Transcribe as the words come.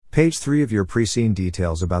Page 3 of your pre-seen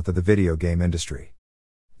details about the video game industry.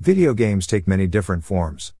 Video games take many different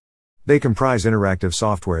forms. They comprise interactive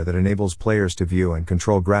software that enables players to view and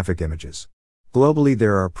control graphic images. Globally,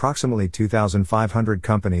 there are approximately 2,500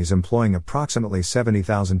 companies employing approximately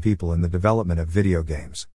 70,000 people in the development of video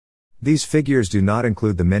games. These figures do not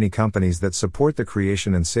include the many companies that support the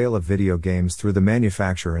creation and sale of video games through the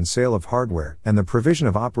manufacture and sale of hardware and the provision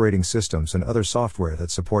of operating systems and other software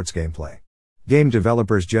that supports gameplay. Game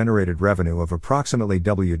developers generated revenue of approximately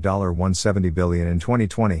 $170 billion in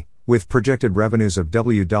 2020, with projected revenues of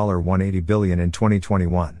 $180 billion in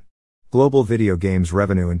 2021. Global video games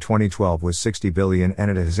revenue in 2012 was $60 billion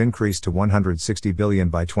and it has increased to $160 billion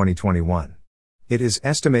by 2021. It is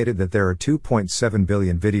estimated that there are 2.7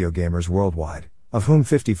 billion video gamers worldwide, of whom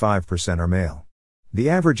 55% are male.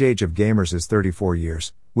 The average age of gamers is 34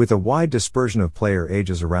 years, with a wide dispersion of player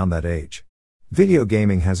ages around that age. Video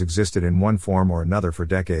gaming has existed in one form or another for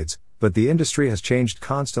decades, but the industry has changed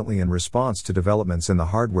constantly in response to developments in the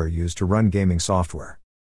hardware used to run gaming software.